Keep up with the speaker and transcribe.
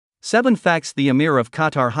7 Facts the Emir of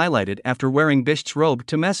Qatar highlighted after wearing Bisht's robe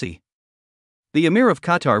to Messi. The Emir of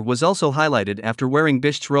Qatar was also highlighted after wearing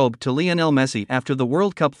Bisht's robe to Lionel Messi after the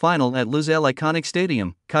World Cup final at Lusail Iconic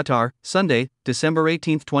Stadium, Qatar, Sunday, December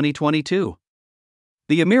 18, 2022.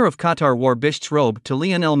 The Emir of Qatar wore Bisht's robe to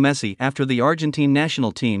Lionel Messi after the Argentine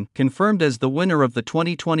national team confirmed as the winner of the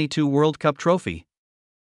 2022 World Cup trophy.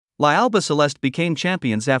 Albiceleste became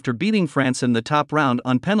champions after beating France in the top round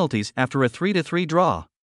on penalties after a 3-3 draw.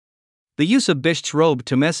 The use of Bisht's robe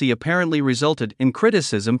to Messi apparently resulted in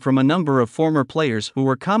criticism from a number of former players who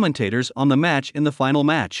were commentators on the match in the final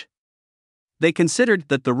match. They considered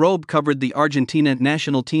that the robe covered the Argentina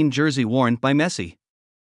national team jersey worn by Messi.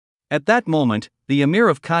 At that moment, the Emir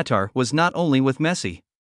of Qatar was not only with Messi.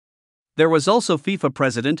 There was also FIFA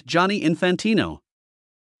President Gianni Infantino.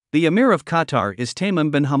 The Emir of Qatar is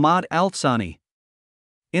Tamim bin Hamad Al Thani.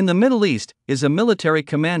 In the Middle East, is a military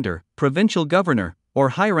commander, provincial governor,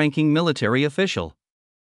 or high-ranking military official.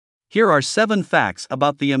 Here are 7 facts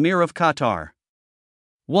about the Emir of Qatar.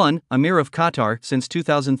 1. Emir of Qatar since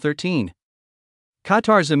 2013.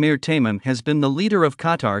 Qatar's Emir Tamim has been the leader of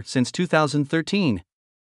Qatar since 2013.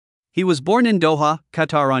 He was born in Doha,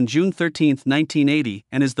 Qatar on June 13, 1980,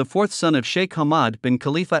 and is the 4th son of Sheikh Hamad bin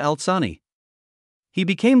Khalifa Al Thani. He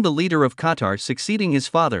became the leader of Qatar, succeeding his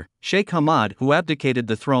father, Sheikh Hamad, who abdicated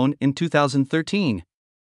the throne in 2013.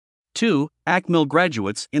 2. Akmil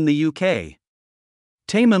graduates in the UK.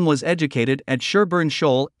 Tamim was educated at Sherburn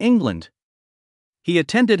Shoal, England. He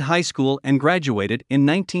attended high school and graduated in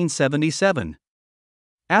 1977.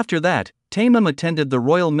 After that, Tamim attended the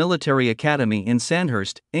Royal Military Academy in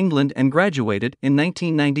Sandhurst, England and graduated in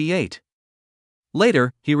 1998.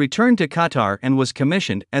 Later, he returned to Qatar and was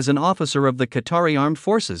commissioned as an officer of the Qatari Armed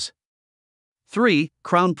Forces. 3.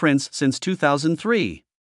 Crown Prince since 2003.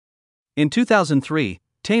 In 2003,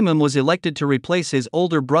 Tamim was elected to replace his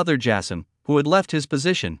older brother Jassim, who had left his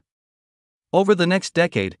position. Over the next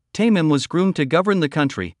decade, Tamim was groomed to govern the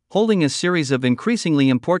country, holding a series of increasingly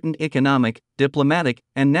important economic, diplomatic,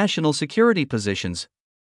 and national security positions.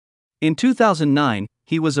 In 2009,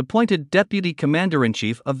 he was appointed Deputy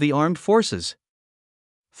Commander-in-Chief of the Armed Forces.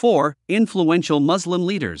 4. Influential Muslim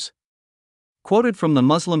leaders. Quoted from the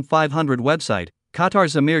Muslim 500 website,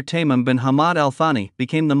 Qatar's Emir Tamim bin Hamad Al Thani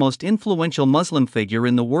became the most influential Muslim figure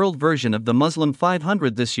in the world version of the Muslim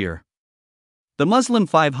 500 this year. The Muslim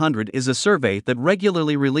 500 is a survey that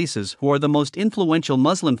regularly releases who are the most influential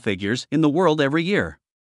Muslim figures in the world every year.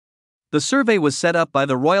 The survey was set up by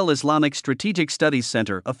the Royal Islamic Strategic Studies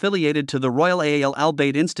Center affiliated to the Royal Al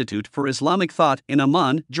Bayt Institute for Islamic Thought in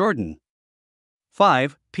Amman, Jordan.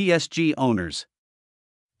 5. PSG owners.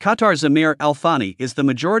 Qatar's Emir Al Thani is the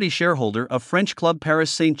majority shareholder of French club Paris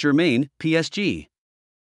Saint-Germain, PSG.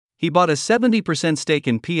 He bought a 70% stake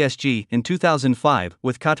in PSG in 2005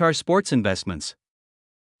 with Qatar Sports Investments.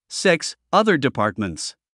 6. Other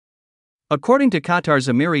departments. According to Qatar's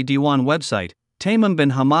Emiri Diwan website, Tamim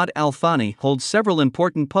bin Hamad Al Thani holds several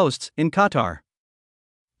important posts in Qatar.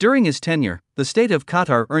 During his tenure, the state of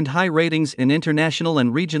Qatar earned high ratings in international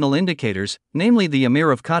and regional indicators, namely the Emir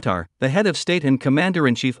of Qatar, the head of state and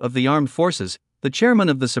commander-in-chief of the armed forces, the chairman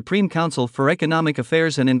of the Supreme Council for Economic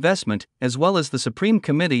Affairs and Investment, as well as the Supreme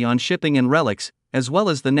Committee on Shipping and Relics, as well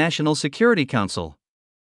as the National Security Council.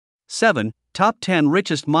 7. Top 10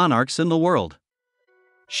 richest monarchs in the world.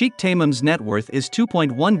 Sheikh Tamim's net worth is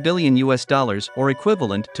 $2.1 billion or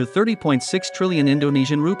equivalent to 30.6 trillion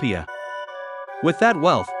Indonesian rupiah. With that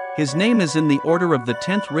wealth, his name is in the order of the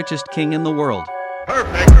 10th richest king in the world.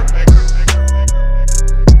 Perfect.